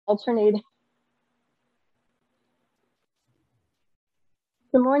alternating.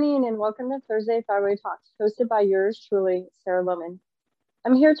 Good morning and welcome to Thursday Thyroid Talks, hosted by yours truly, Sarah Lohman.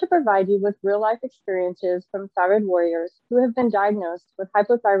 I'm here to provide you with real-life experiences from thyroid warriors who have been diagnosed with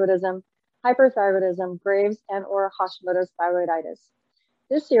hypothyroidism, hyperthyroidism, Graves, and/or Hashimoto's thyroiditis.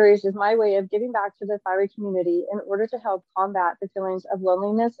 This series is my way of giving back to the thyroid community in order to help combat the feelings of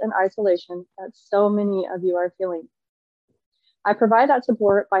loneliness and isolation that so many of you are feeling. I provide that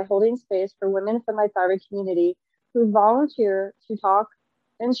support by holding space for women from my thyroid community who volunteer to talk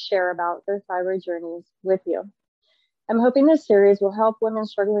and share about their thyroid journeys with you. I'm hoping this series will help women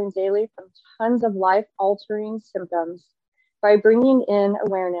struggling daily from tons of life-altering symptoms by bringing in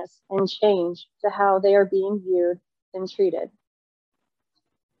awareness and change to how they are being viewed and treated.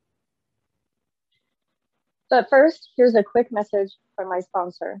 But first, here's a quick message from my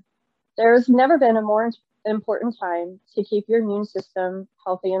sponsor. There's never been a more important time to keep your immune system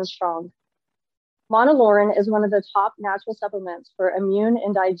healthy and strong. Monolaurin is one of the top natural supplements for immune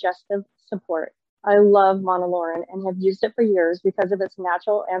and digestive support. I love Monolaurin and have used it for years because of its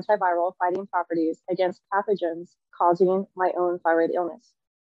natural antiviral fighting properties against pathogens causing my own thyroid illness.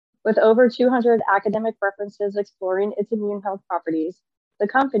 With over 200 academic references exploring its immune health properties, the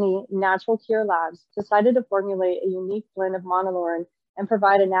company, Natural Cure Labs, decided to formulate a unique blend of Monolaurin and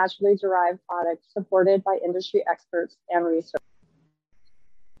provide a naturally derived product supported by industry experts and research.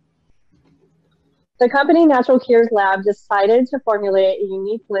 The company Natural Cures Lab decided to formulate a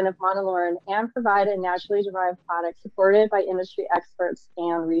unique blend of Monolaurin and provide a naturally derived product supported by industry experts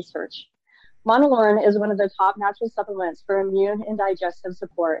and research. Monolaurin is one of the top natural supplements for immune and digestive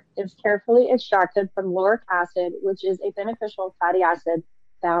support. It's carefully extracted from lauric acid, which is a beneficial fatty acid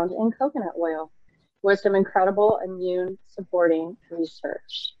found in coconut oil, with some incredible immune supporting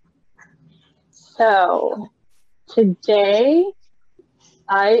research. So today,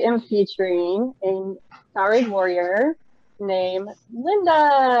 I am featuring a thyroid warrior named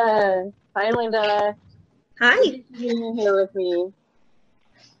Linda. Hi, Linda. Hi. Thank you for being here with me.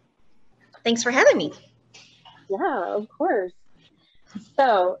 Thanks for having me. Yeah, of course.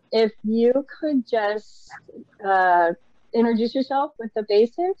 So if you could just introduce yourself with the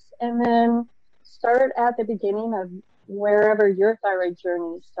basics and then start at the beginning of wherever your thyroid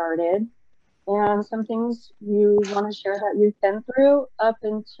journey started, and some things you want to share that you've been through up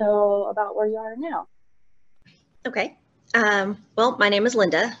until about where you are now. Okay. Well, my name is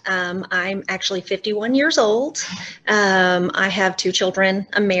Linda. I'm actually 51 years old. I have 2 children.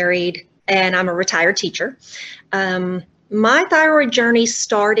 I'm married, and I'm a retired teacher. My thyroid journey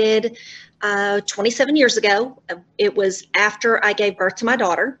started 27 years ago. It was after I gave birth to my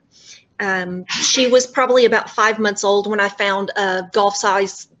daughter. She was probably about 5 months old when I found a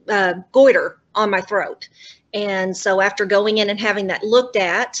golf-size goiter on my throat. And so after going in and having that looked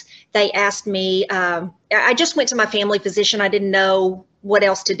at, they asked me, I just went to my family physician. I didn't know what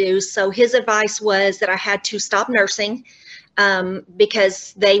else to do. So his advice was that I had to stop nursing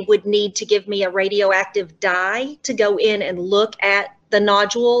because they would need to give me a radioactive dye to go in and look at the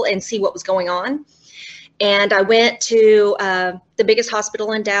nodule and see what was going on. And I went to the biggest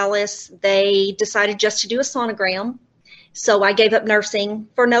hospital in Dallas. They decided just to do a sonogram. So I gave up nursing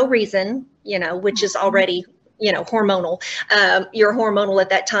for no reason, which is already, hormonal. You're hormonal at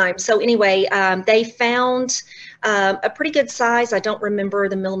that time. So anyway, they found a pretty good size. I don't remember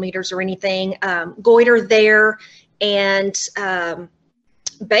the millimeters or anything, goiter there, and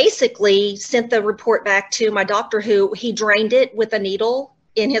basically sent the report back to my doctor, who he drained it with a needle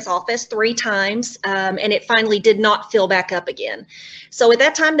in his office 3 times, and it finally did not fill back up again. So at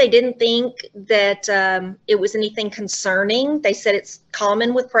that time, they didn't think that it was anything concerning. They said it's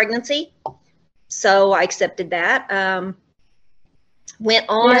common with pregnancy. So I accepted that. Went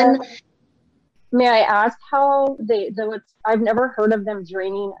on. Yeah. May I ask how I've never heard of them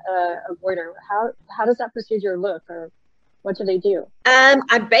draining a goiter. How does that procedure look, or what do they do?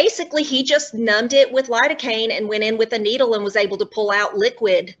 He just numbed it with lidocaine and went in with a needle and was able to pull out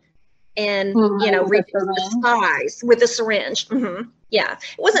liquid and, reduce the size with a syringe. Mm-hmm. Yeah,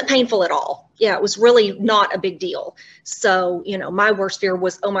 it wasn't painful at all. Yeah, it was really not a big deal. So, my worst fear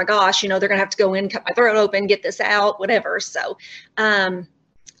was, oh my gosh, they're going to have to go in, cut my throat open, get this out, whatever. So,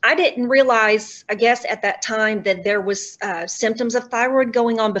 I didn't realize, I guess, at that time that there was symptoms of thyroid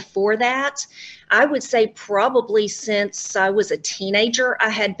going on before that. I would say probably since I was a teenager, I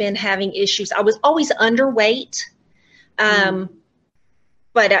had been having issues. I was always underweight,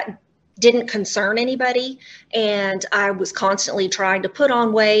 but I didn't concern anybody. And I was constantly trying to put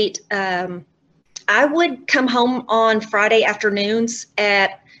on weight. I would come home on Friday afternoons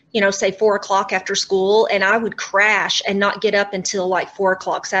at say 4 o'clock after school, and I would crash and not get up until like 4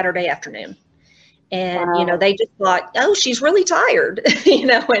 o'clock Saturday afternoon. And, Wow. they just thought, oh, she's really tired,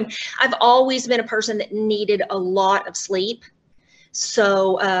 and I've always been a person that needed a lot of sleep.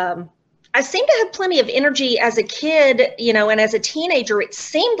 So I seem to have plenty of energy as a kid, and as a teenager, it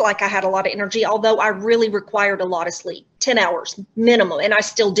seemed like I had a lot of energy, although I really required a lot of sleep, 10 hours minimum, and I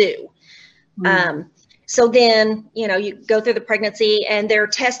still do. So then, you go through the pregnancy and they're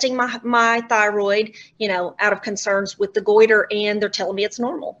testing my thyroid, out of concerns with the goiter, and they're telling me it's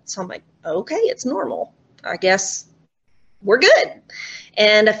normal. So I'm like, okay, it's normal. I guess we're good.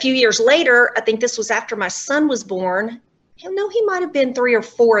 And a few years later, I think this was after my son was born. No, he might have been 3 or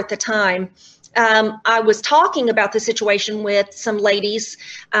 4 at the time. I was talking about the situation with some ladies.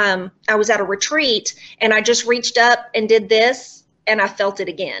 I was at a retreat and I just reached up and did this, and I felt it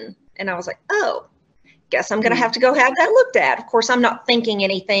again. And I was like, oh, guess I'm going to have to go have that looked at. Of course, I'm not thinking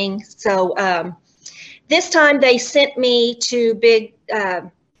anything. So this time they sent me to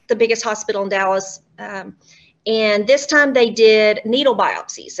the biggest hospital in Dallas. And this time they did needle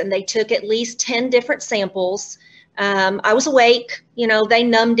biopsies, and they took at least 10 different samples. I was awake, they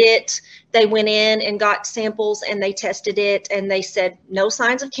numbed it. They went in and got samples and they tested it, and they said no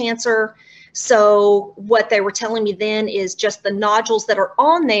signs of cancer. So what they were telling me then is just the nodules that are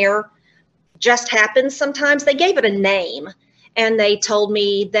on there just happens sometimes. They gave it a name, and they told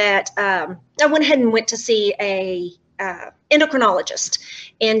me that I went ahead and went to see a endocrinologist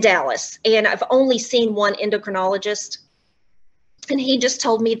in Dallas, and I've only seen one endocrinologist, and he just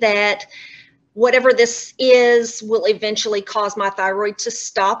told me that whatever this is will eventually cause my thyroid to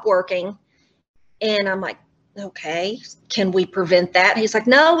stop working. And I'm like, okay, can we prevent that? He's like,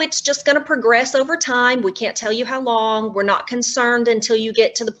 no, it's just going to progress over time. We can't tell you how long. We're not concerned until you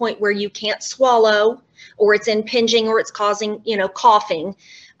get to the point where you can't swallow, or it's impinging, or it's causing, coughing,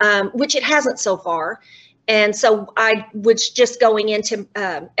 which it hasn't so far. And so I was just going into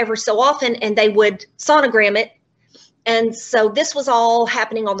ever so often, and they would sonogram it. And so this was all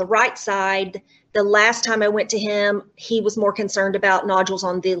happening on the right side. The last time I went to him, he was more concerned about nodules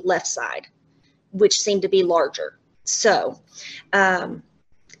on the left side, which seemed to be larger. So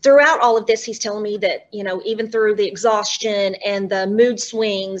throughout all of this, he's telling me that, even through the exhaustion and the mood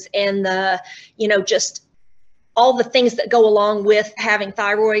swings and the, just all the things that go along with having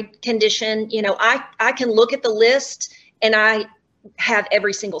thyroid condition, I can look at the list and I have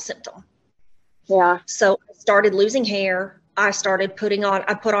every single symptom. Yeah. So I started losing hair. I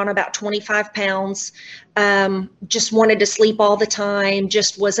put on about 25 pounds, just wanted to sleep all the time,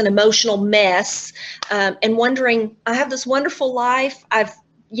 just was an emotional mess, and wondering, I have this wonderful life. I've,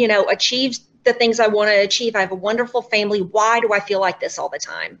 achieved the things I want to achieve. I have a wonderful family. Why do I feel like this all the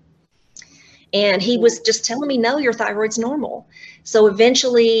time? And he was just telling me, no, your thyroid's normal. So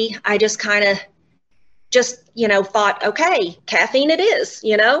eventually I just kind of thought, okay, caffeine it is,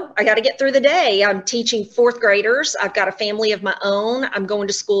 I got to get through the day. I'm teaching 4th graders. I've got a family of my own. I'm going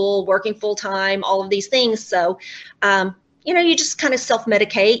to school, working full time, all of these things. So, you just kind of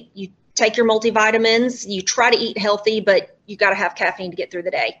self-medicate. You take your multivitamins, you try to eat healthy, but you got to have caffeine to get through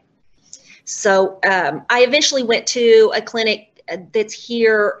the day. So I eventually went to a clinic that's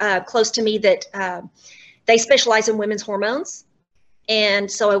here close to me that they specialize in women's hormones. And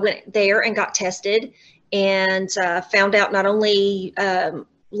so I went there and got tested, and found out not only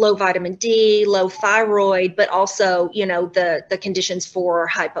low vitamin D, low thyroid, but also, the conditions for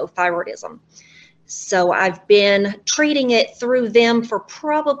hypothyroidism. So I've been treating it through them for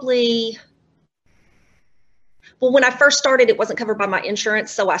probably, when I first started, it wasn't covered by my insurance.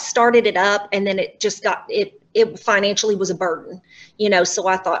 So I started it up, and then it just it financially was a burden, so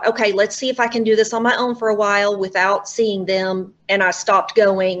I thought, okay, let's see if I can do this on my own for a while without seeing them. And I stopped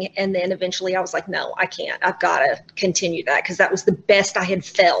going. And then eventually I was like, no, I can't. I've got to continue that, because that was the best I had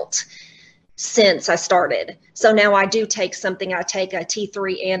felt since I started. So now I do take something. I take a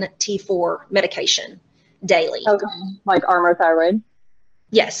T3 and T4 medication daily. Okay. Like Armour Thyroid?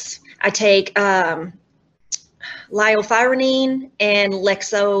 Yes. I take liothyronine and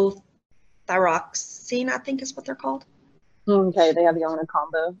lexothyroxine, I think is what they're called. Okay, they have you on a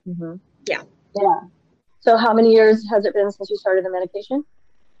combo. Mm-hmm. Yeah. So how many years has it been since you started the medication?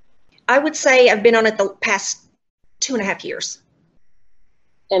 I would say I've been on it the past 2.5 years.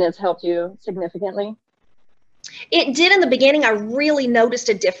 And it's helped you significantly? It did in the beginning. I really noticed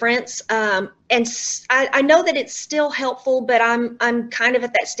a difference. And I know that it's still helpful, but I'm kind of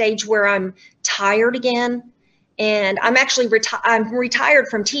at that stage where I'm tired again. And I'm actually I'm retired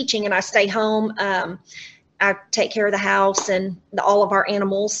from teaching, and I stay home. I take care of the house and all of our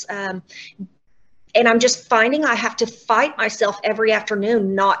animals. And I'm just finding I have to fight myself every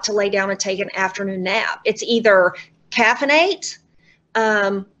afternoon not to lay down and take an afternoon nap. It's either caffeinate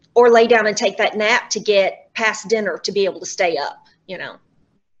or lay down and take that nap to get past dinner to be able to stay up,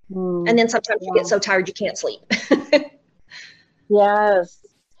 And then sometimes you get so tired you can't sleep. Yes.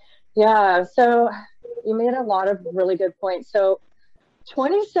 Yeah. So you made a lot of really good points. So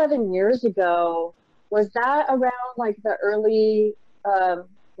 27 years ago, was that around like the early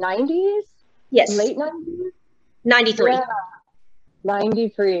 90s? Yes. Late 90s? 93. Yeah.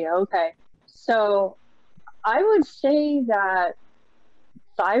 93. Okay. So I would say that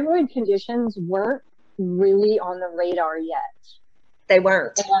thyroid conditions weren't really on the radar yet. They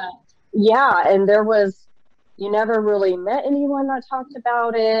weren't. Yeah. And you never really met anyone that talked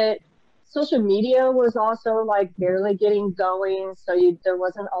about it. Social media was also like barely getting going. So there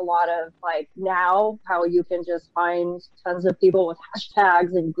wasn't a lot of like now how you can just find tons of people with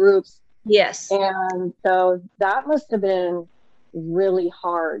hashtags and groups. Yes. And so that must have been really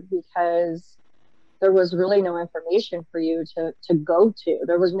hard because there was really no information for you to go to.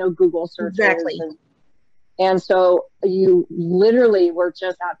 There was no Google searches. Exactly. And so you literally were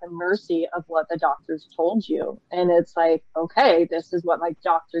just at the mercy of what the doctors told you. And it's like, okay, this is what my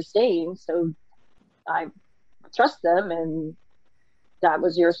doctor's saying. So I trust them. And that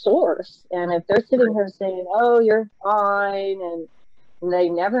was your source. And if they're sitting here saying, oh, you're fine. And they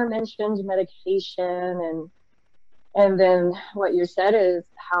never mentioned medication. And then what you said is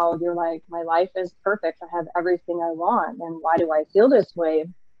how you're like, my life is perfect. I have everything I want. And why do I feel this way?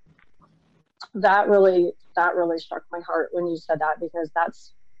 That really struck my heart when you said that, because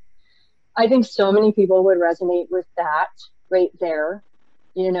I think so many people would resonate with that right there,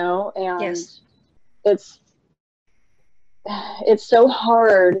 and yes. It's so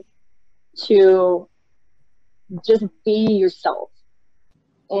hard to just be yourself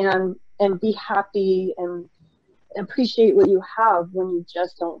and be happy and appreciate what you have when you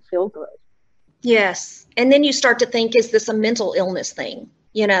just don't feel good. Yes. And then you start to think, is this a mental illness thing?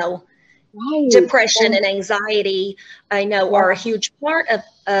 Right. Depression and anxiety, I know, are a huge part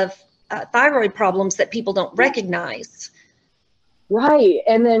of thyroid problems that people don't recognize. Right.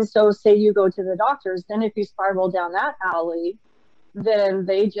 And then so say you go to the doctors, then if you spiral down that alley, then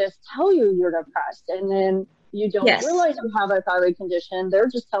they just tell you you're depressed. And then you don't realize you have a thyroid condition. They're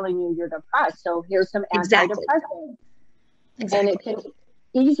just telling you you're depressed. So here's some antidepressants. Exactly. And it can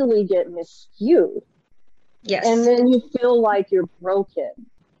easily get miscued. Yes. And then you feel like you're broken.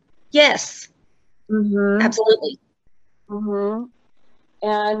 Yes. Mm-hmm. Absolutely. Mm-hmm.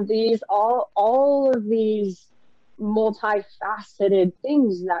 And these all of these multifaceted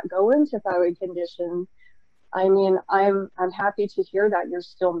things that go into thyroid condition. I mean, I'm happy to hear that you're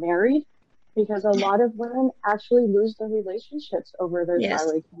still married, because a lot of women actually lose their relationships over their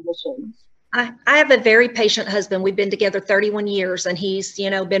thyroid conditions. I have a very patient husband. We've been together 31 years, and he's,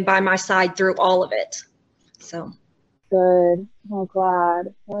 been by my side through all of it. So good. I'm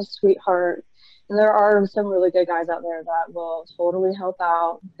glad. What a sweetheart. And there are some really good guys out there that will totally help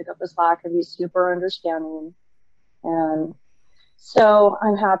out, pick up the slack, and be super understanding. And so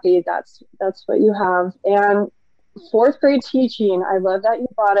I'm happy that's what you have. And fourth grade teaching, I love that you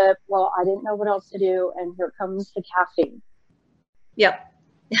brought up, well, I didn't know what else to do, and here comes the caffeine. Yep.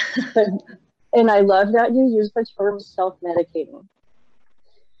 And I love that you use the term self-medicating,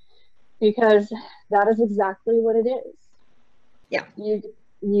 because that is exactly what it is. Yeah.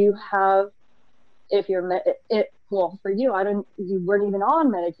 You have, if you're well, for you, you weren't even on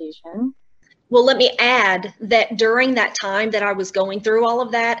medication. Well, let me add that during that time that I was going through all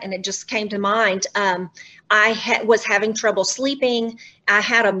of that, and it just came to mind, I was having trouble sleeping. I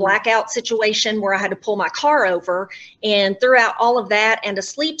had a blackout situation where I had to pull my car over. And throughout all of that and a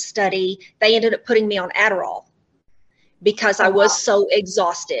sleep study, they ended up putting me on Adderall because I was so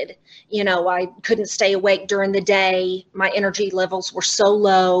exhausted. I couldn't stay awake during the day. My energy levels were so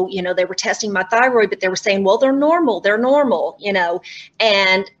low. They were testing my thyroid, but they were saying, well, they're normal,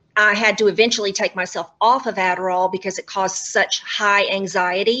 and I had to eventually take myself off of Adderall because it caused such high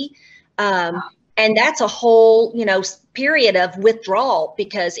anxiety. And that's a whole, period of withdrawal,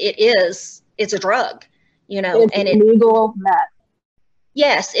 because it's a drug, It's and legal meth.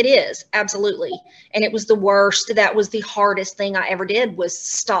 Yes, it is. Absolutely. And it was the worst. That was the hardest thing I ever did, was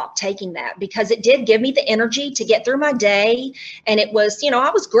stop taking that, because it did give me the energy to get through my day. And it was, I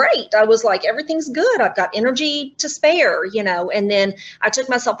was great. I was like, everything's good. I've got energy to spare, and then I took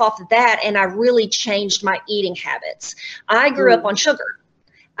myself off of that, and I really changed my eating habits. I grew up on sugar.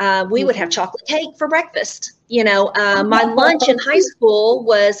 We would have chocolate cake for breakfast. My lunch in high school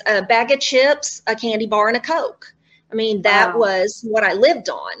was a bag of chips, a candy bar, and a Coke. I mean, that was what I lived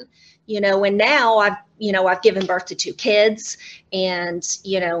on, and now I've given birth to 2 kids, and,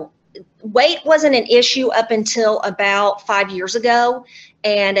 weight wasn't an issue up until about 5 years ago.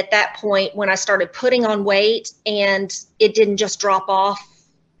 And at that point, when I started putting on weight and it didn't just drop off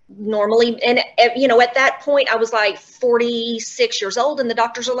normally. And, at that point I was like 46 years old, and the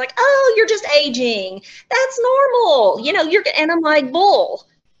doctors are like, oh, you're just aging. That's normal. And I'm like, bull.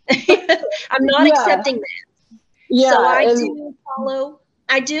 I'm not accepting that. Yeah. So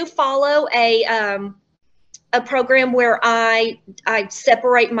I do follow a program where I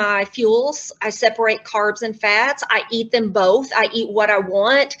separate my fuels. I separate carbs and fats. I eat them both. I eat what I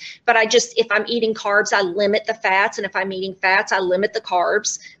want, but if I'm eating carbs, I limit the fats. And if I'm eating fats, I limit the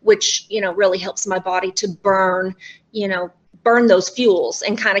carbs, which, really helps my body to burn those fuels,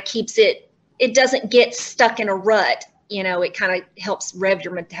 and kind of keeps it doesn't get stuck in a rut. It kind of helps rev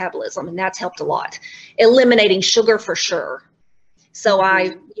your metabolism, and that's helped a lot. Eliminating sugar for sure. So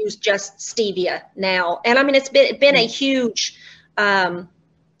I use just stevia now. And I mean, it's been a huge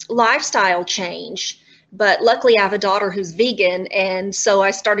lifestyle change, but luckily I have a daughter who's vegan. And so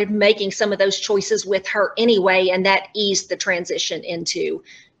I started making some of those choices with her anyway. And that eased the transition into,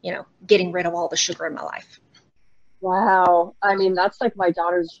 getting rid of all the sugar in my life. Wow. I mean, that's like my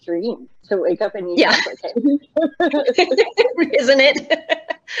daughter's dream, to wake up and eat chocolate. Isn't it?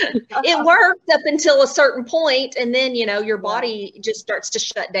 It worked up until a certain point, and then, your body just starts to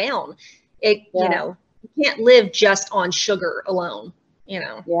shut down. You can't live just on sugar alone,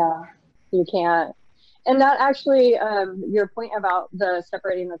 Yeah, you can't. And that actually, your point about the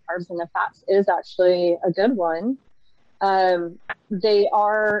separating the carbs and the fats is actually a good one. They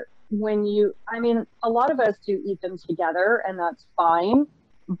are, a lot of us do eat them together, and that's fine,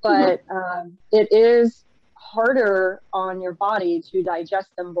 but it is harder on your body to digest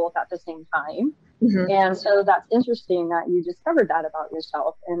them both at the same time. And so that's interesting that you discovered that about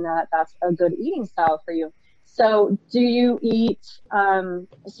yourself, and that's a good eating style for you. So do you eat,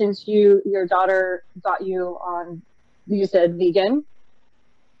 since your daughter got you on, you said vegan?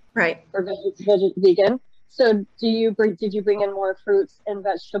 Right. Or vegan. So did you bring in more fruits and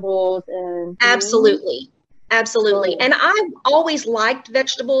vegetables and Absolutely. And I always liked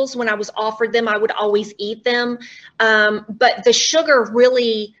vegetables. When I was offered them, I would always eat them. But the sugar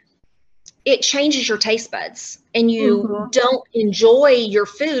really, it changes your taste buds, and you don't enjoy your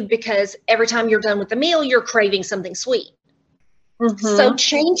food, because every time you're done with the meal, you're craving something sweet. So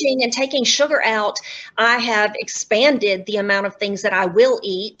changing and taking sugar out, I have expanded the amount of things that I will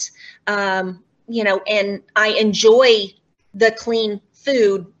eat. And I enjoy the clean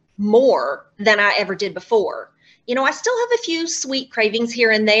food more than I ever did before. I still have a few sweet cravings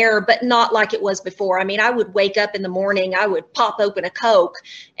here and there, but not like it was before. I mean, I would wake up in the morning, I would pop open a Coke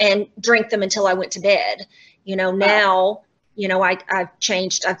and drink them until I went to bed. Now, I've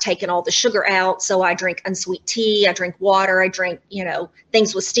changed, I've taken all the sugar out. So I drink unsweet tea, I drink water, I drink,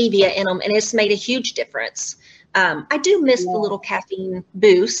 things with stevia in them, and it's made a huge difference. I do miss the little caffeine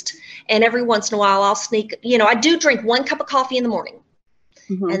boost, and every once in a while I'll sneak, I do drink 1 cup of coffee in the morning,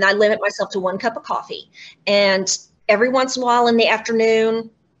 and I limit myself to 1 cup of coffee. And every once in a while in the afternoon,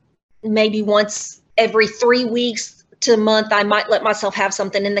 maybe once every 3 weeks to a month, I might let myself have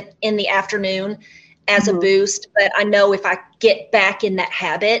something in the afternoon as a boost. But I know if I get back in that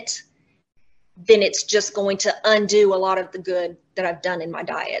habit, then it's just going to undo a lot of the good that I've done in my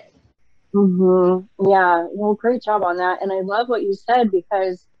diet. Yeah, well, great job on that. And I love what you said,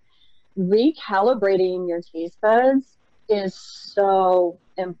 because recalibrating your taste buds is so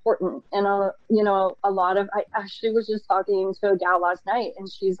important. And, I actually was just talking to a gal last night,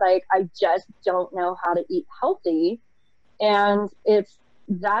 and she's like, I just don't know how to eat healthy. And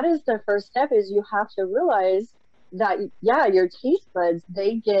that is the first step, is you have to realize that, your taste buds,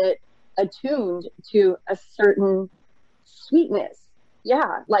 they get attuned to a certain sweetness.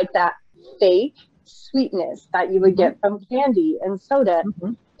 Yeah, like that fake sweetness that you would get from candy and soda.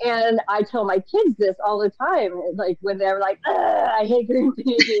 And I tell my kids this all the time, like when they're like, I hate green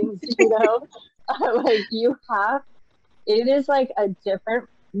beans, it is like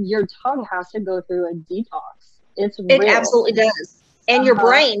your tongue has to go through a detox. It absolutely does. And your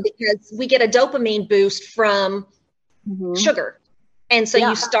brain, because we get a dopamine boost from sugar. And so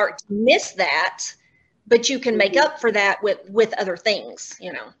you start to miss that, but you can make up for that with other things,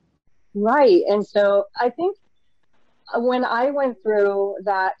 Right. And so I think when I went through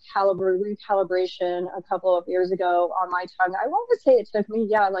that recalibration a couple of years ago on my tongue, I want to say it took me,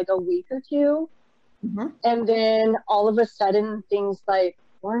 like a week or two. And then all of a sudden, things like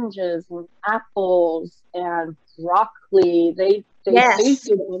oranges and apples and broccoli, they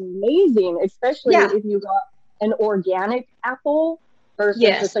tasted amazing, especially if you got an organic apple. versus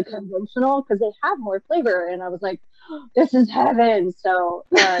Yes. just a conventional, because they have more flavor. And I was like, oh, this is heaven. So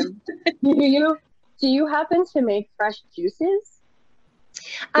do you happen to make fresh juices?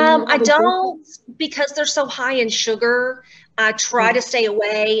 Do you I have a juice? don't, because they're so high in sugar. I try to stay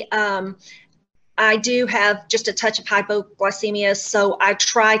away. I do have just a touch of hypoglycemia, so I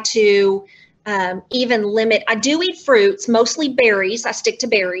try to even limit. I do eat fruits, mostly berries. I stick to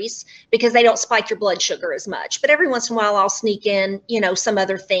berries because they don't spike your blood sugar as much. But every once in a while, I'll sneak in, some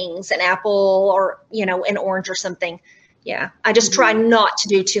other things, an apple or, an orange or something. Yeah, I just try not to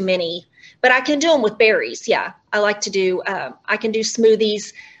do too many, but I can do them with berries. Yeah, I like to do, I can do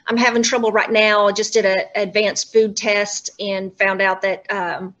smoothies. I'm having trouble right now. I just did an advanced food test and found out that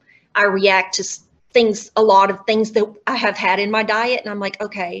I react to a lot of things that I have had in my diet. And I'm like,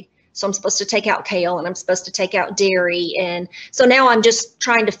 okay, so I'm supposed to take out kale and I'm supposed to take out dairy. And so now I'm just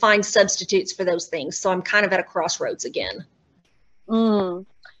trying to find substitutes for those things. So I'm kind of at a crossroads again. Mm.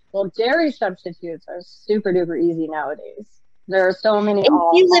 Well, dairy substitutes are super duper easy nowadays. There are so many And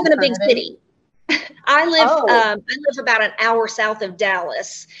you live in a big alternatives. city. I live Oh, I live about an hour south of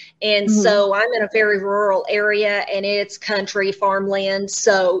Dallas, and mhm. so I'm in a very rural area, and it's country farmland.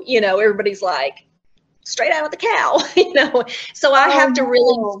 So everybody's like straight out of the cow, So Oh no.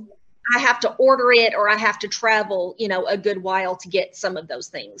 I have to order it, or I have to travel, a good while to get some of those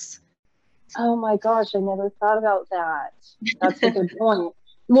things. Oh my gosh, I never thought about that. That's a good point.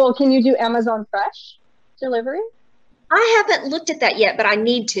 Well, can you do Amazon Fresh delivery? I haven't looked at that yet, but I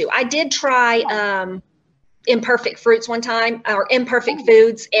need to. I did try Oh, Imperfect Fruits one time, or Imperfect oh,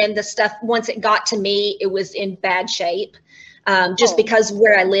 Foods, and the stuff, once it got to me, it was in bad shape. Just oh. because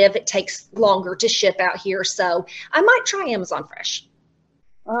where I live, it takes longer to ship out here. So I might try Amazon Fresh.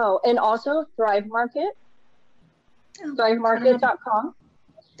 Oh, and also Thrive Market, Oh, I don't know. thrivemarket.com.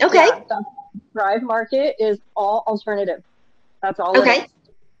 Okay. Yeah, Thrive Market is all alternative. That's all it is. Okay.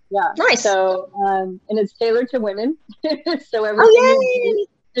 Yeah. Nice. So, and it's tailored to women. So everything you do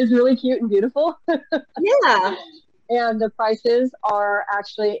Oh, is really cute and beautiful. yay. Yeah. And the prices are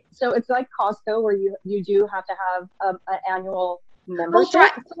actually, so it's like Costco where you do have to have an annual Oh,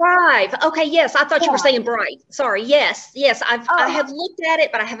 membership. Thrive. Okay. Yes. I thought you were Yeah. saying Bright. Sorry. Yes. Yes. I Oh, have looked at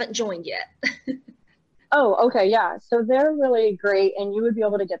it, but I haven't joined yet. oh, okay. Yeah. So they're really great and you would be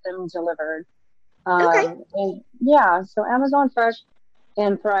able to get them delivered. Okay. And yeah, so Amazon Fresh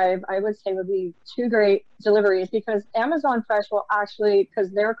and Thrive, I would say would be two great deliveries because Amazon Fresh will actually,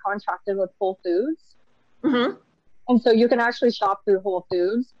 because they're contracted with Whole Foods. Mm-hmm. And so you can actually shop through Whole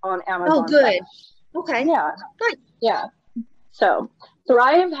Foods on Oh, Amazon Fresh. good. Okay. Yeah. Nice. Yeah. So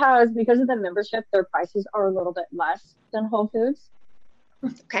Thrive has, because of the membership, their prices are a little bit less than Whole Foods.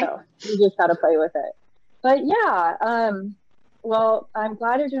 Okay. So you just got to play with it. But yeah, well, I'm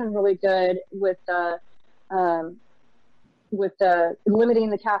glad you're doing really good um, with the limiting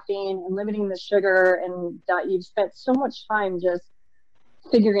the caffeine and limiting the sugar, and that you've spent so much time just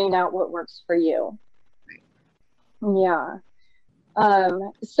figuring out what works for you. Yeah.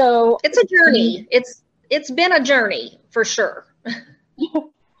 So It's a journey. It's been a journey for sure.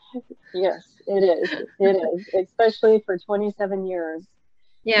 yes, it is. It is, especially for 27 years.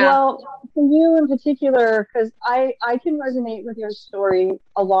 Yeah. Well, for you in particular, because I can resonate with your story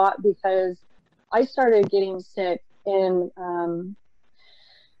a lot because I started getting sick in,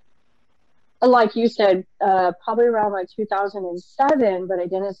 like you said, probably around like 2007, but I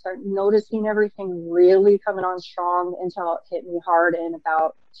didn't start noticing everything really coming on strong until it hit me hard in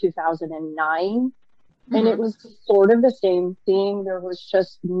about 2009. And it Mm-hmm. was sort of the same thing. There was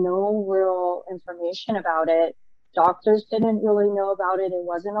just no real information about it. Doctors didn't really know about it. It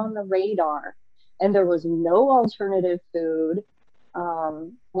wasn't on the radar. And there was no alternative food.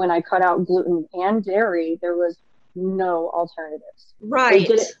 When I cut out gluten and dairy, there was no alternatives. They did Right.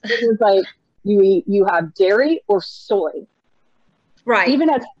 it. It was like you have dairy or soy. Right. Even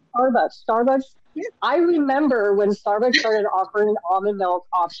at Starbucks, Yeah. I remember when Starbucks started offering almond milk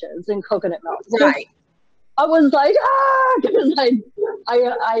options and coconut milk. Just Right. I was like, because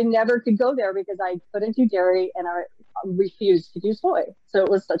I never could go there because I couldn't do dairy and I refused to do soy. So it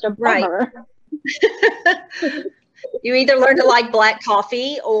was such a Right. bummer. You either learn to like black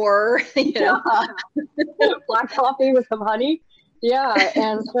coffee or, Yeah. Black coffee with some honey. Yeah.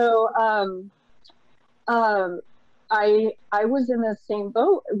 And so um, I was in the same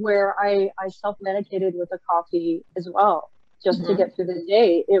boat where I self-medicated with a coffee as well, just to Mhm. get through the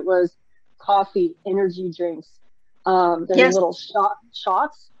day. It was coffee, energy drinks, the Yes. little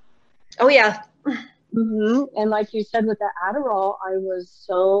shots. Oh, yeah. And like you said with the Adderall, I was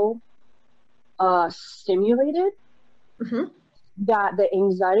so stimulated Hmm. that the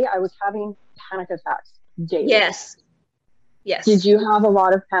anxiety, I was having panic attacks daily. Yes. Did Yes, you have a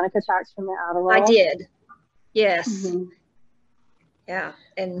lot of panic attacks from the I Adderall? did. Yes. Hmm. Yeah.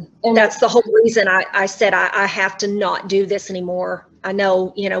 And And that's the whole reason I said I have to not do this anymore. I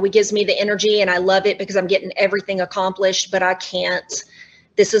know, it gives me the energy and I love it because I'm getting everything accomplished, but I can't.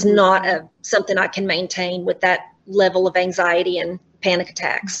 This is not something I can maintain with that level of anxiety and panic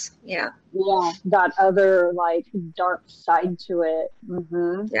attacks. Yeah. yeah, that other like dark side to it.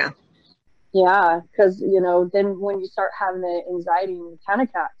 Yeah. Yeah, because then when you start having the anxiety and the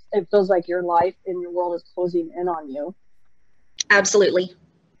panic attacks, it feels like your life and your world is closing in on you, Absolutely.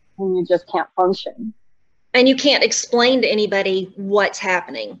 and you just can't function. And you can't explain to anybody what's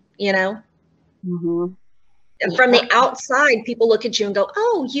happening. Hmm. From the outside, people look at you and go,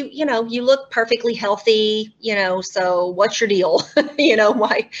 "Oh, you look perfectly healthy, so what's your deal?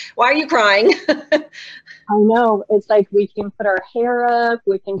 Why are you crying?" I know. It's like we can put our hair up,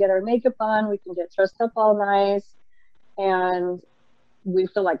 we can get our makeup on, we can get dressed up all nice, and we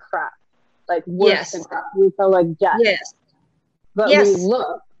feel like crap, like worse than Yes. crap. We feel like death, Yes. but we Yes.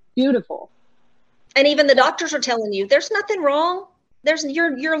 look beautiful. And even the doctors are telling you there's nothing wrong. There's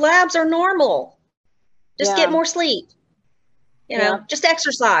your labs are normal. Just get Yeah, more sleep. yeah, Just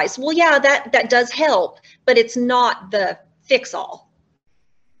exercise. Well, yeah, that does help, but it's not the fix all.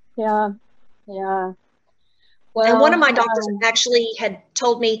 yeah, yeah. And one of Well, my doctors actually had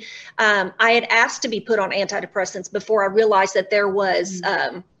told me I had asked to be put on antidepressants before I realized that there was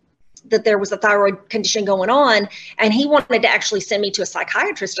a thyroid condition going on, and he wanted to actually send me to a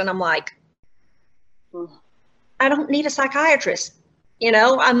psychiatrist. And I'm like, I don't need a psychiatrist.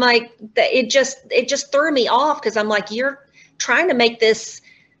 I'm like, it just threw me off because I'm like, you're trying to make this,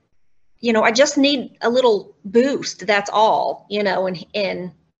 I just need a little boost. That's all,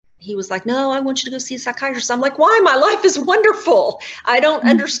 and he was like, no, I want you to go see a psychiatrist. I'm like, why? My life is wonderful. I don't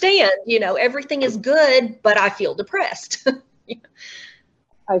understand. Everything is good, but I feel depressed.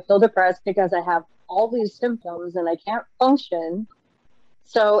 I feel depressed because I have all these symptoms and I can't function.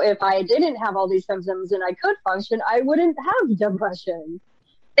 So if I didn't have all these symptoms and I could function, I wouldn't have depression.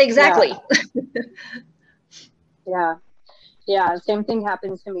 Exactly. Yeah. Yeah. Same thing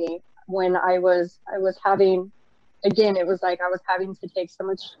happened to me when I was having, again, it was like I was having to take so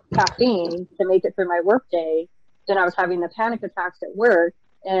much caffeine to make it through my workday. Then I was having the panic attacks at work.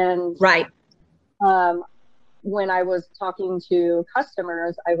 And Right. um, when I was talking to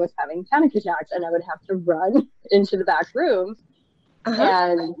customers, I was having panic attacks and I would have to run into the back room.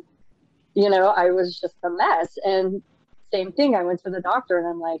 And, I was just a mess. And same thing, I went to the doctor and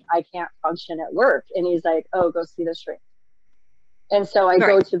I'm like, I can't function at work. And he's like, oh, go see the shrink. And so I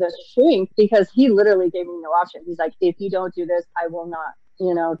go to the shrink because he literally gave me no option. He's like, if you don't do this, I will not,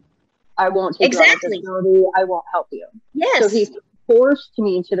 I won't take you out of disability. I won't help you. Yes. So he forced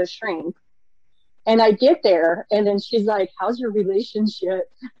me to the shrink. And I get there and then she's like, how's your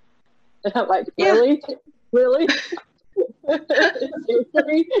relationship? And I'm like, really? Yeah. Really?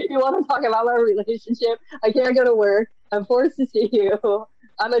 Seriously? You want to talk about my relationship? I can't go to work. I'm forced to see you.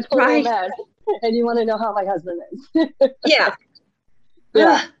 I'm a total mess. And you want to know how my husband is. Yeah.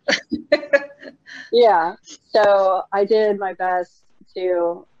 Yeah. Yeah. So I did my best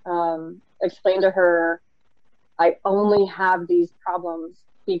to explain to her, I only have these problems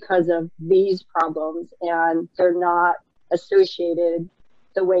because of these problems, and they're not associated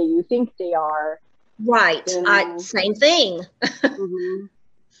the way you think they are. Right. Same thing. Mm-hmm.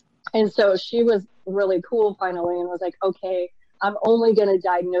 And so she was really cool finally and was like, okay, I'm only going to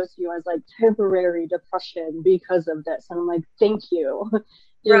diagnose you as like temporary depression because of this. And I'm like, thank you.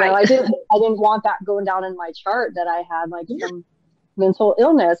 You know, I didn't want that going down in my chart that I had like some mental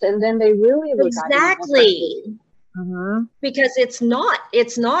illness. And then they really look exactly. Because it's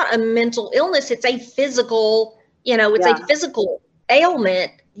not a mental illness. It's a physical, it's a physical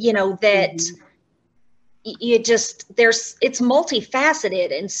ailment, that it's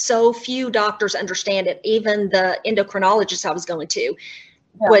multifaceted and so few doctors understand it. Even the endocrinologist I was going to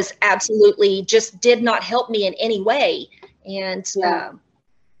was absolutely just did not help me in any way. And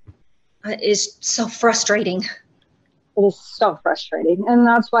it's so frustrating. It is so frustrating. And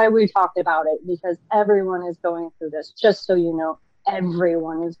that's why we talked about it, because everyone is going through this. Just so you know,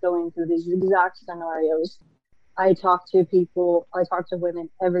 everyone is going through these exact scenarios. I talk to women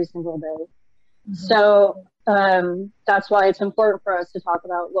every single day. Mm-hmm. So that's why it's important for us to talk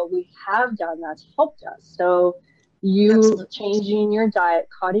about what we have done that's helped us. So you changing your diet,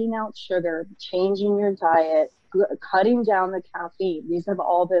 cutting out sugar, changing your diet, cutting down the caffeine. These have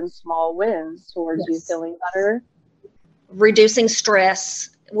all been small wins towards you feeling better. Reducing stress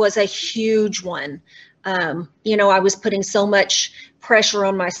was a huge one. I was putting so much pressure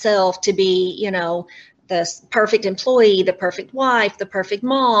on myself to be, the perfect employee, the perfect wife, the perfect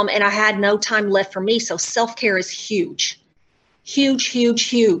mom, and I had no time left for me. So self-care is huge, huge, huge,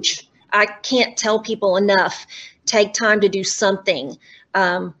 huge. I can't tell people enough. Take time to do something.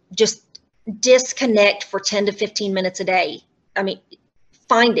 Just disconnect for 10 to 15 minutes a day. I mean,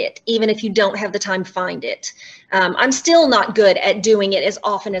 find it. Even if you don't have the time, find it. I'm still not good at doing it as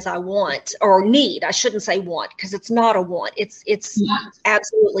often as I want or need. I shouldn't say want, because it's not a want. It's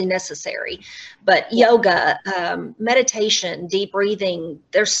absolutely necessary. But yoga, meditation, deep breathing,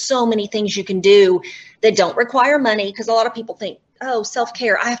 there's so many things you can do that don't require money, because a lot of people think, oh,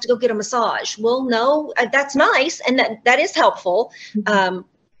 self-care, I have to go get a massage. Well, no, that's nice. And that is helpful.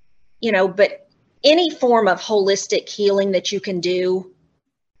 But any form of holistic healing that you can do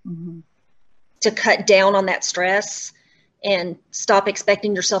to cut down on that stress and stop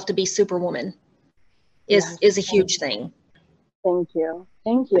expecting yourself to be Superwoman is a huge thing. Thank you.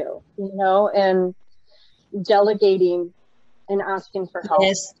 And delegating and asking for help.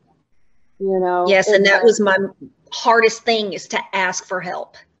 Yes. Yes, and that was my hardest thing, is to ask for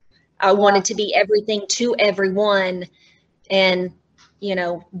help. I wanted to be everything to everyone and,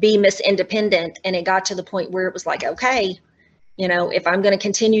 be Miss Independent. And it got to the point where it was like, okay, if I'm going to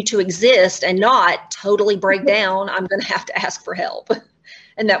continue to exist and not totally break down, I'm going to have to ask for help.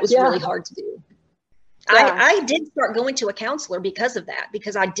 And that was really hard to do. Yeah. I did start going to a counselor because of that,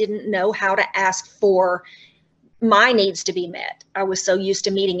 because I didn't know how to ask for my needs to be met. I was so used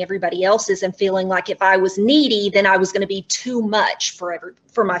to meeting everybody else's and feeling like if I was needy, then I was going to be too much for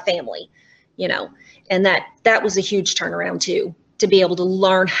my family, and that was a huge turnaround too, to be able to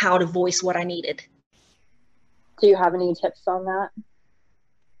learn how to voice what I needed. Do you have any tips on that?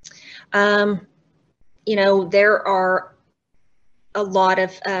 There are a lot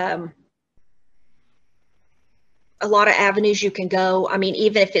of avenues you can go. I mean,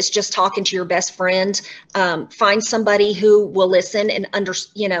 even if it's just talking to your best friend, find somebody who will listen and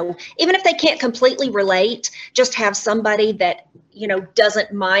even if they can't completely relate, just have somebody that,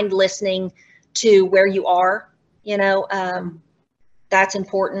 doesn't mind listening to where you are, that's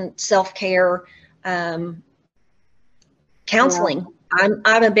important. Self-care, counseling.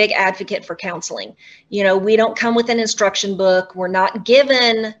 I'm a big advocate for counseling. We don't come with an instruction book. We're not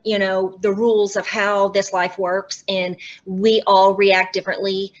given, the rules of how this life works, and we all react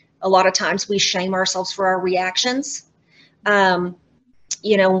differently. A lot of times we shame ourselves for our reactions.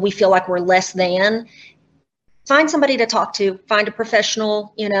 We feel like we're less than. Find somebody to talk to, find a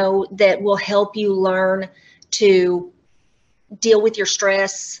professional, that will help you learn to deal with your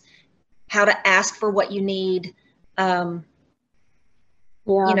stress, how to ask for what you need. But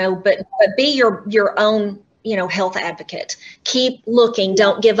be your own, health advocate. Keep looking.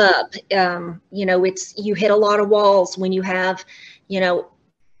 Don't give up. You hit a lot of walls when you have,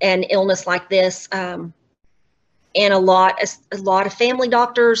 an illness like this. And a lot of family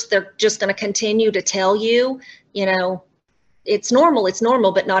doctors, they're just going to continue to tell you, it's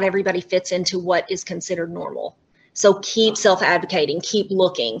normal, but not everybody fits into what is considered normal. So keep self-advocating, keep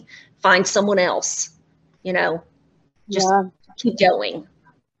looking, find someone else, keep going.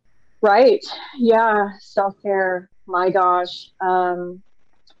 Right. Yeah. Self-care. My gosh. I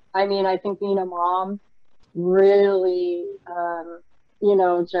think being a mom really,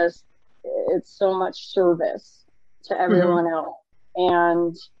 it's so much service to everyone else.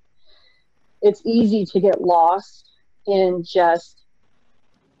 And it's easy to get lost in just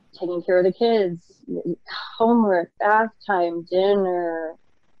taking care of the kids, homework, bath time, dinner,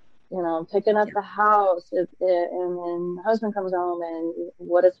 picking up the house, and then the husband comes home and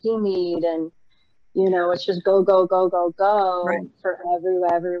what does he need? And, it's just go right. For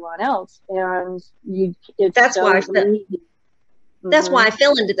everyone else. And that's so why that's why I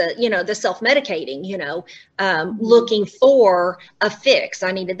fell into the self-medicating, looking for a fix.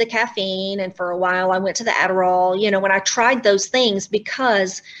 I needed the caffeine. And for a while I went to the Adderall, when I tried those things,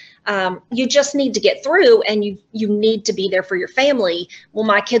 because you just need to get through, and you need to be there for your family. Well,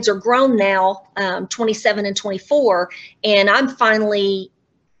 my kids are grown now, 27 and 24, and I'm finally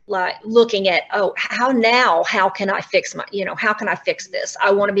like looking at, how can I fix how can I fix this? I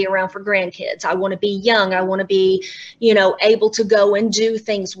want to be around for grandkids. I want to be young. I want to be, able to go and do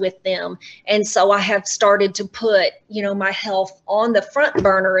things with them. And so I have started to put, my health on the front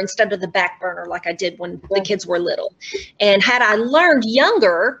burner instead of the back burner, like I did when the kids were little. And had I learned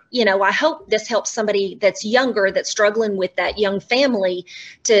younger, I hope this helps somebody that's younger, that's struggling with that young family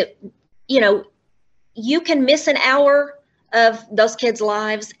to, you can miss an hour of those kids'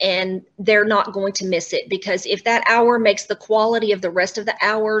 lives and they're not going to miss it, because if that hour makes the quality of the rest of the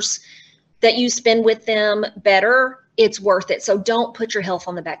hours that you spend with them better, it's worth it. So don't put your health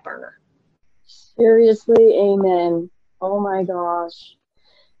on the back burner. Seriously, amen. Oh my gosh.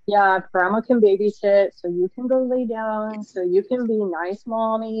 Yeah, grandma can babysit, so you can go lay down, Yes. so you can be nice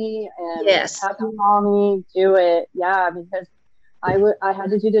mommy and Yes. happy mommy. Do it. Yeah, because I had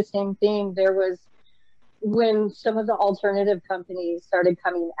to do the same thing. There was when some of the alternative companies started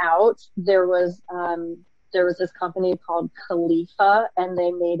coming out, there was this company called Khalifa, and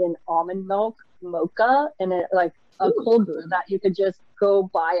they made an almond milk mocha, and it like a Ooh. cold brew that you could just go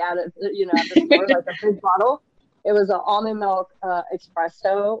buy out of at the store, like a big bottle. It was an almond milk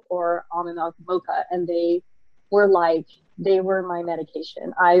espresso or almond milk mocha, and were like they were my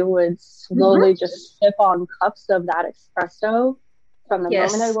medication. I would Mhm. slowly just sip on cups of that espresso from the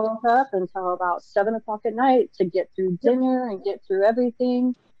moment I Yes. woke up until about 7 o'clock at night to get through Yep. dinner and get through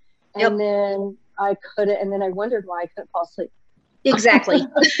everything. And Yep. then and then I wondered why I couldn't fall asleep. Exactly.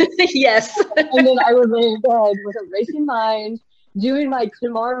 Yes. And then I would lay in bed with a racing mind, doing my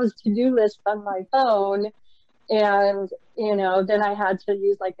tomorrow's to-do list on my phone. And, then I had to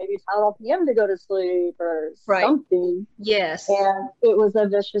use like maybe Tylenol PM to go to sleep or Right. something. Yes. And it was a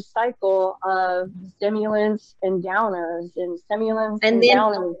vicious cycle of stimulants and downers and stimulants And and then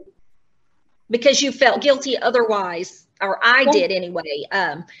downers. because you felt guilty otherwise, or I Yeah. did anyway.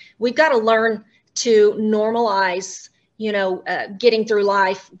 We've got to learn to normalize, getting through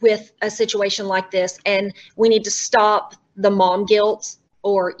life with a situation like this, and we need to stop the mom guilt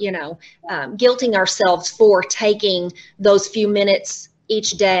or guilting ourselves for taking those few minutes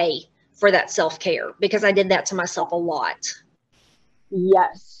each day for that self-care, because I did that to myself a lot.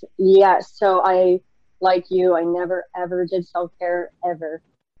 Yes, yes. So like you, I never ever did self-care ever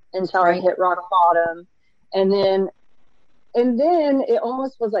until I Right. hit rock bottom. And then, it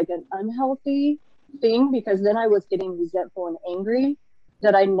almost was like an unhealthy thing because then I was getting resentful and angry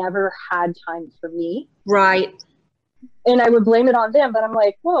that I never had time for me. Right. And I would blame it on them, but I'm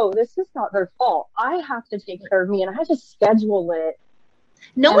like, whoa, this is not their fault. I have to take care of me and I have to schedule it.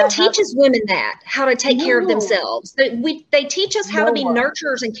 No And one I have teaches women that, how to take care of no, themselves. They teach us how to no be one.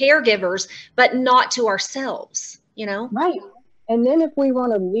 nurturers and caregivers, but not to ourselves. Right. And then if we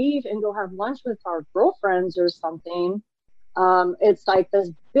want to leave and go have lunch with our girlfriends or something, it's like this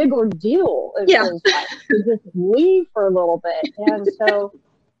big ordeal, it Yeah. feels like, to just leave for a little bit. And so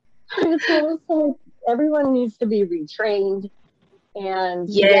it's almost like everyone needs to be retrained. And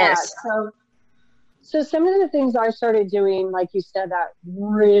yeah, Yes. so some of the things I started doing, like you said, that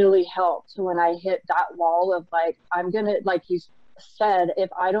really helped when I hit that wall of like, I'm gonna, like you said, if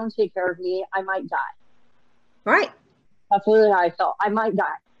I don't take care of me, I might die. Right. That's literally how I felt. I might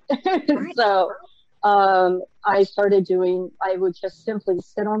die. Right. So I would just simply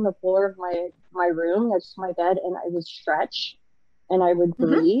sit on the floor of my room next to my bed and I would stretch and I would Mm-hmm.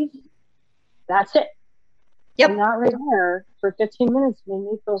 breathe. That's it. Yep. And that right there for 15 minutes made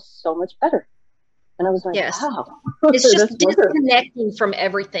me feel so much better. And I was like, Yes. wow, It's just this worked. disconnecting from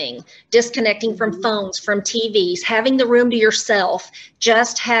everything, disconnecting from phones, from TVs, having the room to yourself,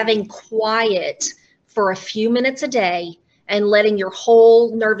 just having quiet for a few minutes a day and letting your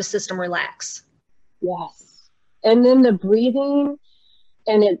whole nervous system relax. Yes. And then the breathing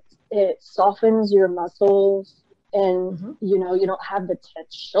and it softens your muscles and Mm-hmm. you don't have the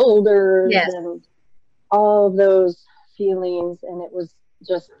tense shoulders Yes. and all of those feelings, and it was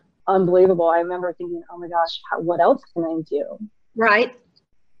just unbelievable. I remember thinking, oh my gosh, what else can I do? Right.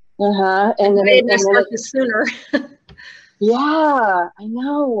 Uh-huh. And then Why didn't I start this sooner? yeah, I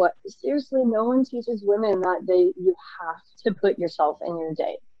know. Seriously, no one teaches women that you have to put yourself in your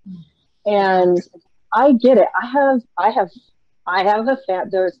day. And I get it. I have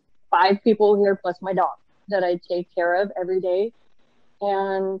there's 5 people here plus my dog that I take care of every day.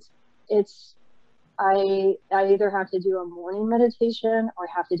 And it's I either have to do a morning meditation or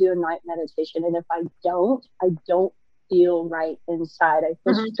I have to do a night meditation. And if I don't feel right inside. I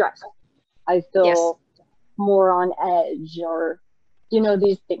feel Mm-hmm. stressed. I Yes. feel more on edge or,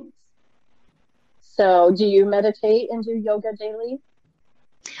 these things. So do you meditate and do yoga daily?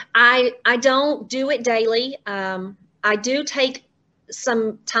 I don't do it daily. I do take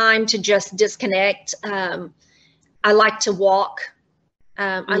some time to just disconnect. I like to walk.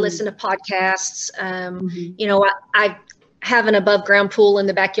 I listen to podcasts. I have an above ground pool in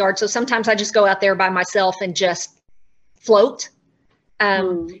the backyard. So sometimes I just go out there by myself and just float.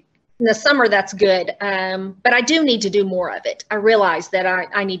 In the summer, that's good. But I do need to do more of it. I realize that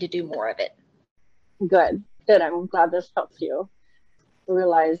I need to do more of it. Good. I'm glad this helps you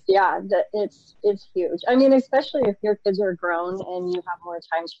realize, yeah, that it's huge. I mean, especially if your kids are grown and you have more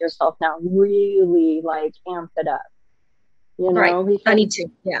time to yourself now, really like amp it up, Right. because I need to.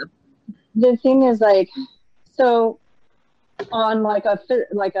 Yeah. the thing is like, so on like a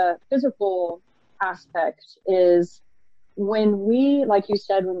physical aspect is when we, like you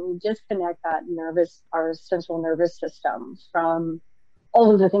said, when we disconnect our central nervous system from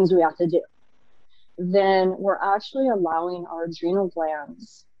all of the things we have to do, then we're actually allowing our adrenal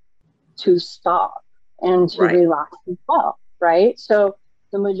glands to stop and to relax as well, right? So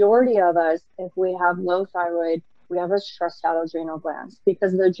the majority of us, if we have low thyroid, we have a stressed out adrenal glands,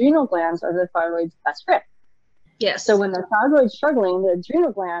 because the adrenal glands are the thyroid's best friend. Yes. So when the thyroid's struggling, the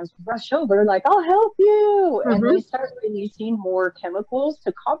adrenal glands rush over like, I'll help you. And they start releasing more chemicals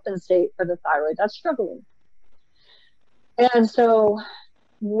to compensate for the thyroid that's struggling. And so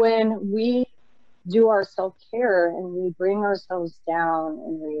when we do our self-care and we bring ourselves down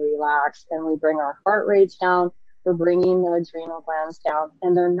and we relax and we bring our heart rates down, we're bringing the adrenal glands down,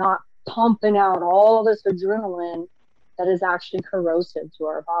 and they're not pumping out all this adrenaline that is actually corrosive to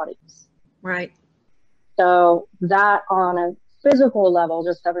our bodies. Right. So that, on a physical level,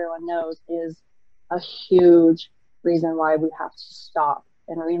 just so everyone knows, is a huge reason why we have to stop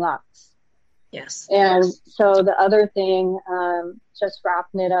and relax. Yes. And so the other thing, just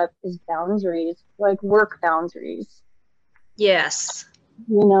wrapping it up, is boundaries, like work boundaries. Yes.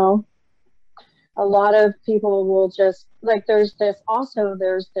 You know, a lot of people will just, like, there's this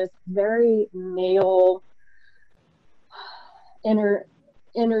very male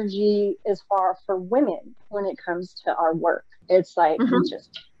energy as far for women when it comes to our work. It's like,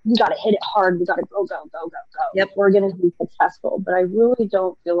 we got to hit it hard. We got to go. Yep. We're going to be successful. But I really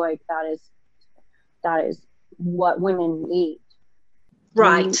don't feel like that is what women need.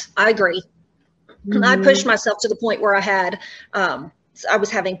 Right. I agree. I pushed myself to the point where I was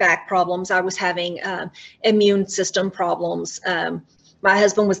having back problems. I was having immune system problems. My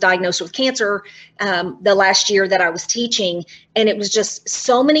husband was diagnosed with cancer the last year that I was teaching, and it was just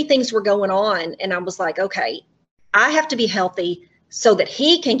so many things were going on. And I was like, okay, I have to be healthy so that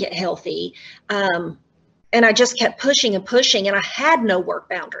he can get healthy. And I just kept pushing and pushing, and I had no work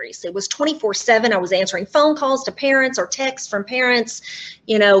boundaries. It was 24/7. I was answering phone calls to parents or texts from parents,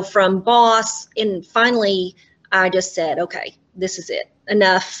 from boss. And finally, I just said, okay, this is it,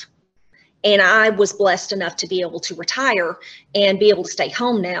 enough. And I was blessed enough to be able to retire and be able to stay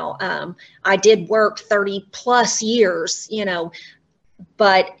home now. I did work 30 plus years,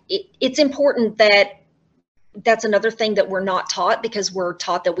 but it's important that's another thing that we're not taught, because we're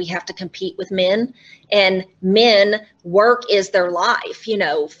taught that we have to compete with men, and men, work is their life.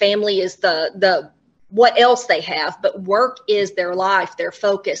 Family is the what else they have, but work is their life, their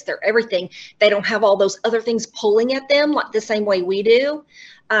focus, their everything. They don't have all those other things pulling at them like the same way we do.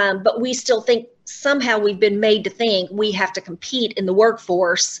 But we still think somehow we've been made to think we have to compete in the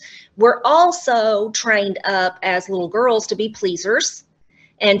workforce. We're also trained up as little girls to be pleasers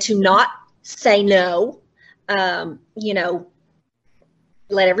and to not say no.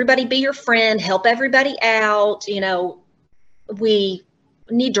 Let everybody be your friend, help everybody out. We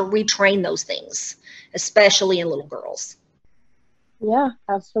need to retrain those things, especially in little girls. Yeah,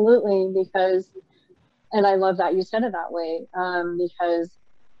 absolutely. And I love that you said it that way, because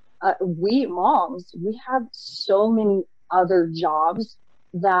we moms, we have so many other jobs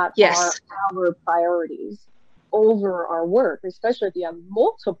that are our priorities over our work, especially if you have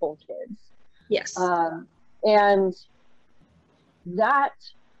multiple kids. Yes. And that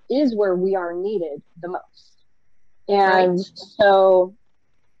is where we are needed the most. And so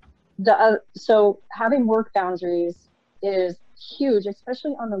having work boundaries is huge,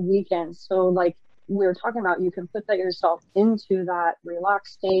 especially on the weekends. So like we were talking about, you can put that yourself into that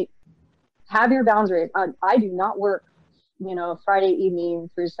relaxed state, have your boundaries. I do not work, Friday evening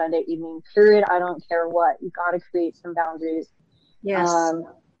through Sunday evening, period. I don't care what. You got to create some boundaries. Yes.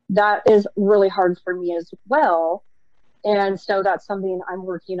 That is really hard for me as well. And so that's something I'm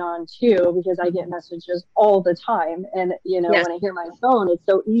working on too, because I get messages all the time. And, when I hear my phone, it's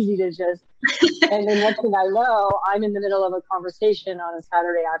so easy to just, and the next thing I know, I'm in the middle of a conversation on a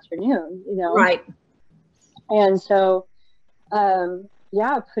Saturday afternoon, Right. And so,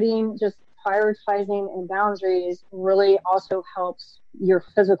 prioritizing and boundaries really also helps your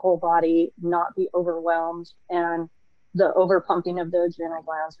physical body not be overwhelmed, and the overpumping of the adrenal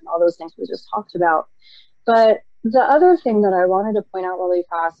glands and all those things we just talked about. But the other thing that I wanted to point out really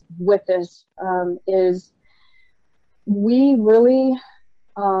fast with this is we really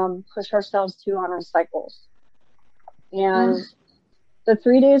push ourselves too on our cycles. And the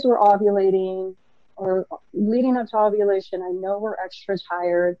 3 days we're ovulating or leading up to ovulation, I know we're extra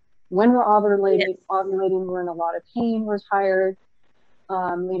tired. When we're ovulating, we're in a lot of pain, we're tired.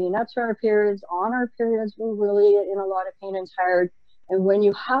 Leading up to our periods, on our periods, we're really in a lot of pain and tired. And when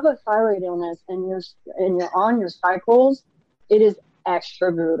you have a thyroid illness and you're on your cycles, it is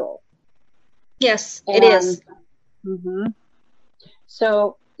extra brutal. Yes, it And is. mhm.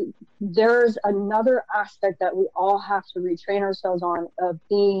 So there's another aspect that we all have to retrain ourselves on, of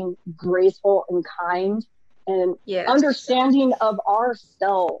being graceful and kind and Yes. understanding of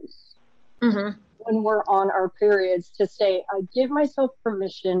ourselves Hmm. when we're on our periods, to say, I give myself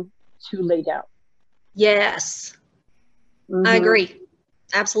permission to lay down. Yes, I Mm-hmm. agree.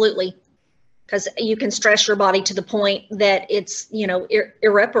 Absolutely. Because you can stress your body to the point that it's,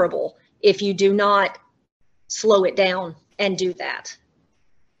 irreparable if you do not slow it down and do that.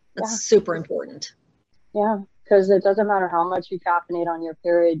 That's Yeah, super important. yeah. Because it doesn't matter how much you caffeinate on your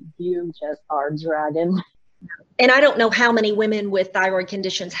period, you just are dragging. And I don't know how many women with thyroid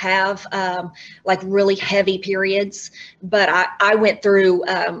conditions have like really heavy periods, but I went through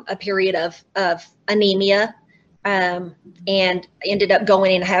a period of anemia, and ended up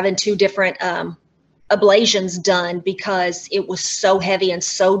going and having two different ablations done because it was so heavy and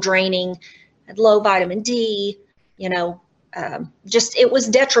so draining. Had low vitamin D, you know, just it was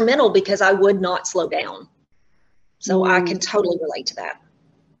detrimental because I would not slow down. So I Mm, can totally relate to that.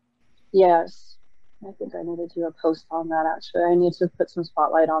 yes. I think I need to do a post on that actually. I need to put some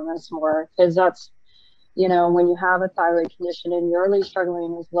spotlight on this more, because that's, when you have a thyroid condition and you're really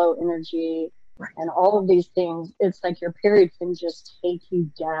struggling with low energy Right. and all of these things, it's like your period can just take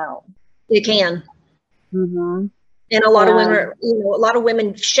you down. It can. Mm-hmm. And a lot of women, And a lot of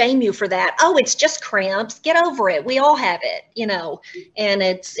women shame you for that. Oh, it's just cramps. Get over it. We all have it. And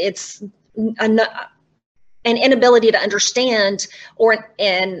it's an, an inability to understand,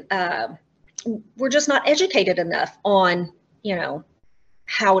 and we're just not educated enough on,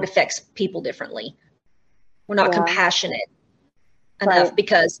 how it affects people differently. We're not yeah, compassionate right, enough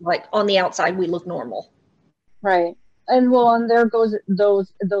because, like, on the outside, we look normal. right. And well, and there goes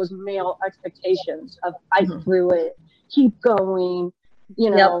those male expectations of fight Mhm. through it, keep going, you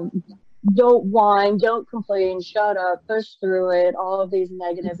Yep, know, don't whine, don't complain, shut up, push through it, all of these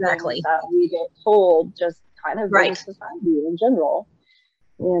negative things exactly. that we get told just kind of in Right. society in general,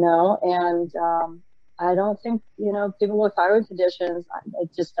 and I don't think, people with thyroid conditions, it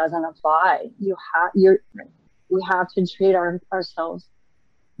just doesn't apply. We have to treat ourselves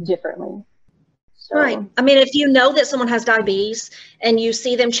differently. Right. So, I mean, if you know that someone has diabetes and you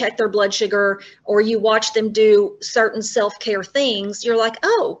see them check their blood sugar or you watch them do certain self-care things, you're like,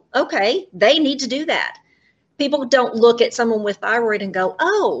 oh, okay, they need to do that. People don't look at someone with thyroid and go,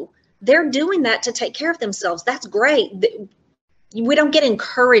 oh, they're doing that to take care of themselves. That's great. We don't get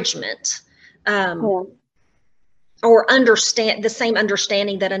encouragement, um, yeah, or understand the same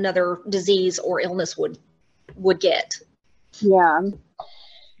understanding that another disease or illness would get. yeah.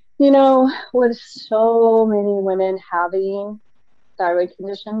 With so many women having thyroid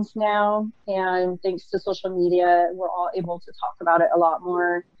conditions now, and thanks to social media, we're all able to talk about it a lot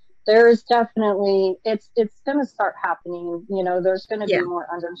more. There's definitely, it's going to start happening. There's going to Yeah. be more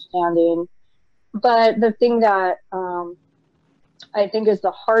understanding. But the thing that I think is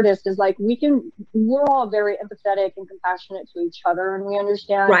the hardest is, like, we're all very empathetic and compassionate to each other, and we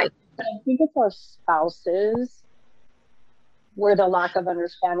understand. Right. But I think it's our spouses where the lack of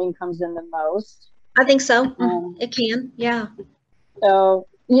understanding comes in the most. I think so. Um, It can. Yeah. so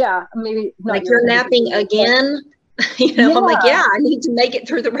yeah, maybe not Like, yours you're napping individually, but again. I'm like, yeah, yeah, I need to make it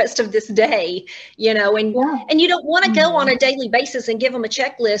through the rest of this day, and yeah, and you don't want to go on mhm, a daily basis and give them a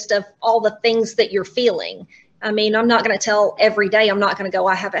checklist of all the things that you're feeling. I mean, I'm not going to tell every day. I'm not going to go,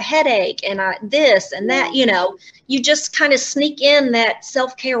 I have a headache and I this and that. yeah, You just kind of sneak in that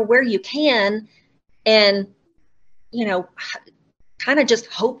self-care where you can, and you know kind of just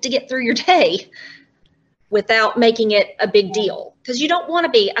hope to get through your day without making it a big yeah. deal, because you don't want to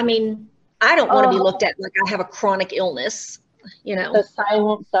be, I mean, I don't want to be looked Oh, at like I have a chronic illness, you the know.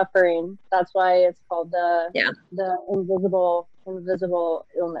 silent suffering. That's why it's called the Yeah. the invisible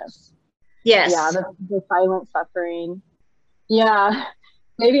illness. Yeah, Yes. the silent suffering. Yeah,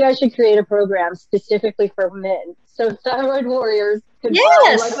 maybe I should create a program specifically for men, so thyroid warriors could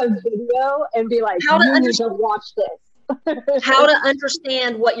find like Yes. a video and be like, How to "You need to understand watch this." how to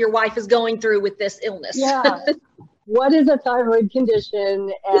understand what your wife is going through with this illness. Yeah, what is a thyroid condition?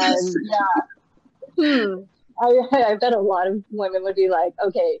 Yes. And yeah, I bet a lot of women would be like,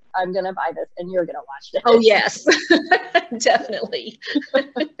 "Okay, I'm gonna buy this, and you're gonna watch Oh, this." yes. Definitely.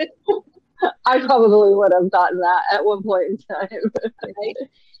 I probably would have gotten that at one point in time. Right.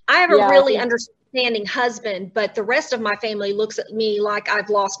 I have a Yeah, really understanding husband, but the rest of my family looks at me like I've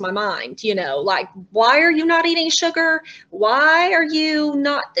lost my mind, like, why are you not eating sugar? Why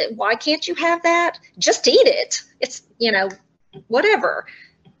can't you have that? Just eat it. It's, whatever.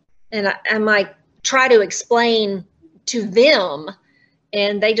 And I might try to explain to them,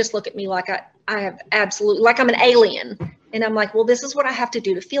 and they just look at me like I have absolutely, like I'm an alien. And I'm like, well, this is what I have to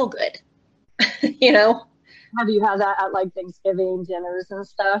do to feel good. You know? Have you had that at like Thanksgiving dinners and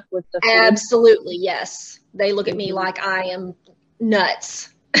stuff with the food? Absolutely, yes. They look at me like I am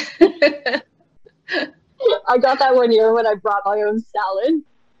nuts. I got that one year when I brought my own salad.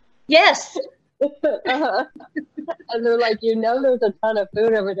 Yes. uh-huh. And they're like, there's a ton of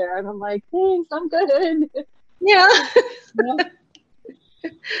food over there. And I'm like, thanks, I'm good. Yeah.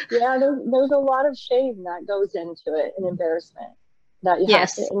 Yeah, there's a lot of shame that goes into it and embarrassment that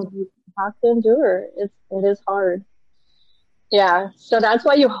Yes. you have to endure. It is hard. Yeah, so that's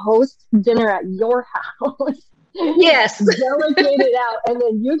why you host dinner at your house. Yes. Delegate it out, and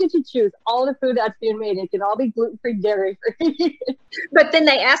then you get to choose all the food that's being made. It can all be gluten-free, dairy-free. But then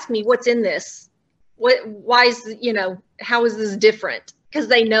they ask me, what's in this? Why is, how is this different? Because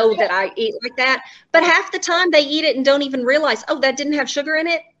they know that I eat like that. But half the time they eat it and don't even realize, oh, that didn't have sugar in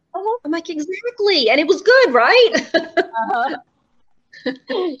it. Uh-huh. I'm like, exactly. And it was good, right? Uh-huh.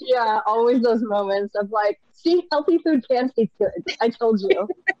 Yeah, always those moments of like, see, healthy food can taste good. I told you.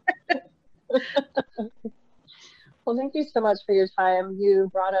 Well, thank you so much for your time. You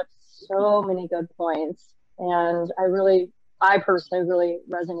brought up so many good points. And I personally really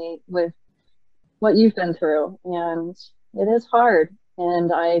resonate with what you've been through. And it is hard.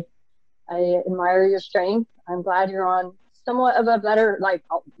 And I admire your strength. I'm glad you're on somewhat of a better,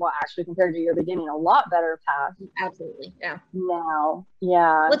 actually compared to your beginning, a lot better path. Absolutely. Yeah. Now.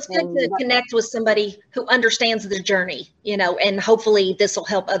 Yeah. Well, it's good to connect with somebody who understands the journey, and hopefully this will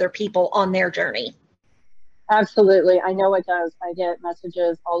help other people on their journey. Absolutely. I know it does. I get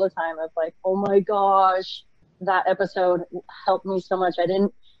messages all the time of like, oh my gosh, that episode helped me so much. There's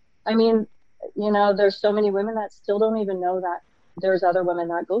so many women that still don't even know that there's other women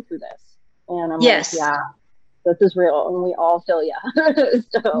that go through this. And I'm yes. like, yeah, this is real. And we all feel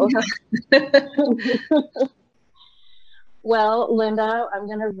so. Well, Linda, I'm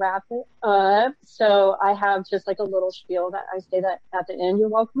going to wrap it up. So I have just like a little spiel that I say that at the end. You're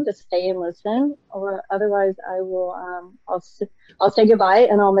welcome to stay and listen, or otherwise I will, I'll say goodbye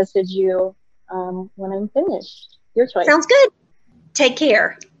and I'll message you when I'm finished. Your choice. Sounds good. Take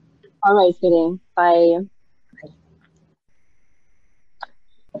care. All right, sweetie. Bye.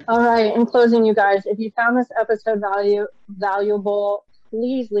 All right. In closing, you guys, if you found this episode valuable,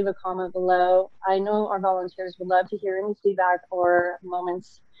 please leave a comment below. I know our volunteers would love to hear any feedback or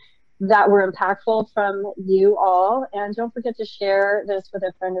moments that were impactful from you all. And don't forget to share this with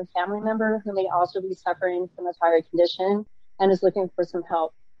a friend or family member who may also be suffering from a thyroid condition and is looking for some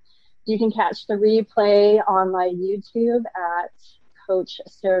help. You can catch the replay on my YouTube at Coach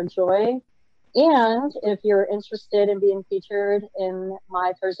Sarah Joy. And if you're interested in being featured in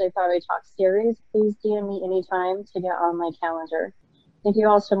my Thursday Thyroid Talk series, please DM me anytime to get on my calendar. Thank you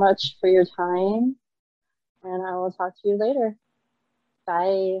all so much for your time, and I will talk to you later.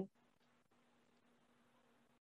 Bye.